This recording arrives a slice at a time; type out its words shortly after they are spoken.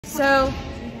So,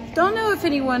 don't know if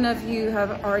any one of you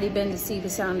have already been to see The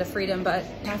Sound of Freedom, but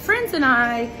my friends and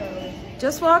I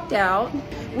just walked out.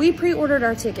 We pre-ordered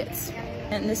our tickets,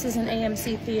 and this is an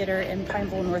AMC theater in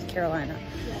Pineville, North Carolina.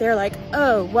 They're like,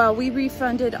 oh, well, we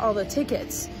refunded all the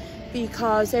tickets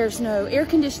because there's no air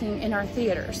conditioning in our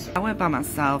theaters. I went by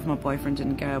myself. My boyfriend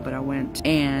didn't go, but I went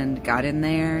and got in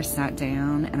there, sat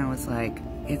down, and I was like,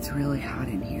 it's really hot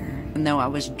in here. And though I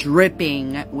was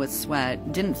dripping with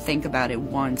sweat, didn't think about it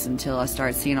once until I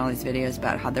started seeing all these videos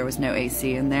about how there was no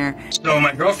AC in there. So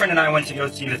my girlfriend and I went to go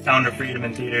see The Sound of Freedom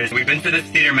in theaters. We've been to this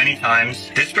theater many times.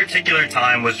 This particular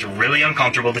time was really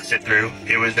uncomfortable to sit through.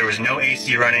 There was no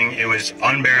AC running. It was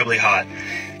unbearably hot.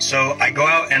 So I go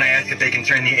out and I ask if they can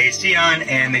turn the AC on,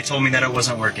 and they told me that it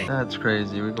wasn't working. That's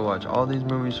crazy. We can watch all these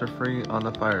movies for free on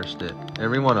the Fire Stick.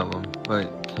 Every one of them.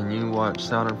 But can you watch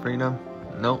Sound of Freedom?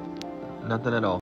 Nope. Nothing at all.